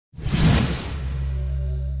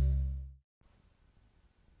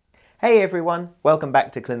Hey everyone, welcome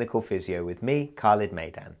back to Clinical Physio with me, Khalid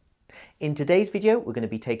Maidan. In today's video, we're going to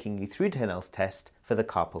be taking you through Tinel's test for the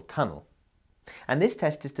carpal tunnel. And this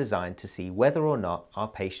test is designed to see whether or not our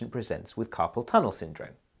patient presents with carpal tunnel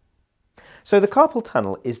syndrome. So the carpal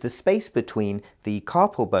tunnel is the space between the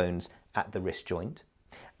carpal bones at the wrist joint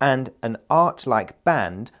and an arch-like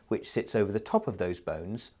band which sits over the top of those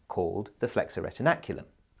bones called the flexor retinaculum.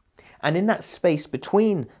 And in that space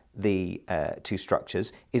between the two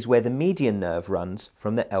structures is where the median nerve runs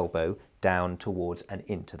from the elbow down towards and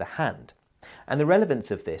into the hand. And the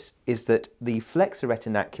relevance of this is that the flexor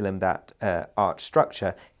retinaculum, that arch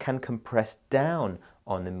structure, can compress down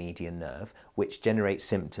on the median nerve, which generates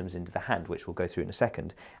symptoms into the hand, which we'll go through in a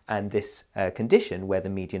second. And this condition, where the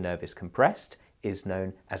median nerve is compressed, is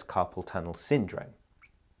known as carpal tunnel syndrome.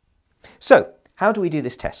 So, how do we do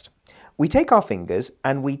this test? We take our fingers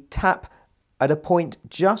and we tap at a point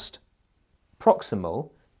just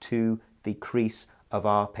proximal to the crease of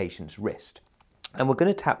our patient's wrist. And we're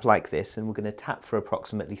going to tap like this, and we're going to tap for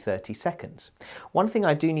approximately 30 seconds. One thing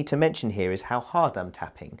I do need to mention here is how hard I'm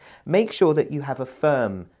tapping. Make sure that you have a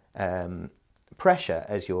firm pressure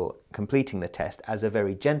as you're completing the test, as a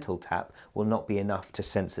very gentle tap will not be enough to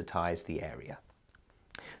sensitize the area.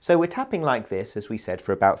 So we're tapping like this, as we said,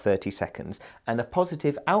 for about 30 seconds, and a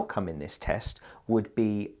positive outcome in this test would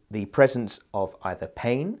be the presence of either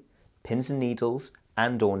pain, pins and needles,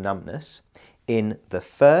 and or numbness in the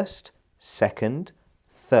first, second,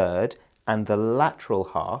 third, and the lateral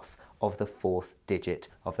half of the fourth digit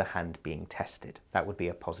of the hand being tested. That would be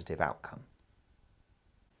a positive outcome.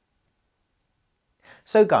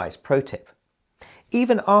 So guys, pro tip.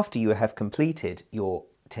 Even after you have completed your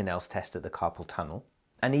Tinel's test at the carpal tunnel,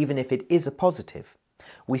 and even if it is a positive,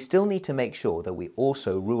 we still need to make sure that we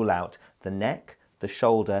also rule out the neck, the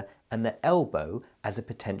shoulder, and the elbow as a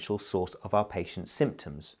potential source of our patient's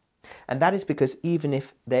symptoms. And that is because even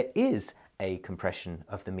if there is a compression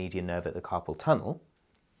of the median nerve at the carpal tunnel,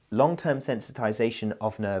 long-term sensitization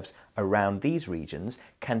of nerves around these regions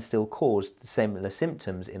can still cause similar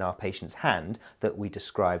symptoms in our patient's hand that we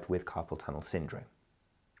described with carpal tunnel syndrome.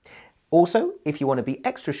 Also, if you want to be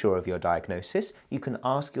extra sure of your diagnosis, you can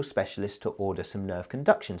ask your specialist to order some nerve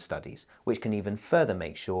conduction studies, which can even further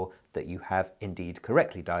make sure that you have indeed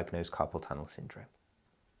correctly diagnosed carpal tunnel syndrome.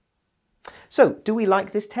 So, do we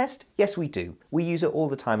like this test? Yes, we do. We use it all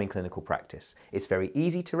the time in clinical practice. It's very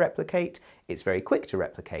easy to replicate, it's very quick to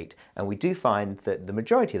replicate, and we do find that the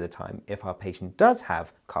majority of the time, if our patient does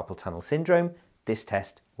have carpal tunnel syndrome, this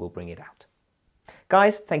test will bring it out.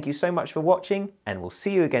 Guys, thank you so much for watching, and we'll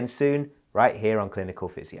see you again soon, right here on Clinical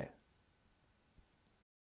Physio.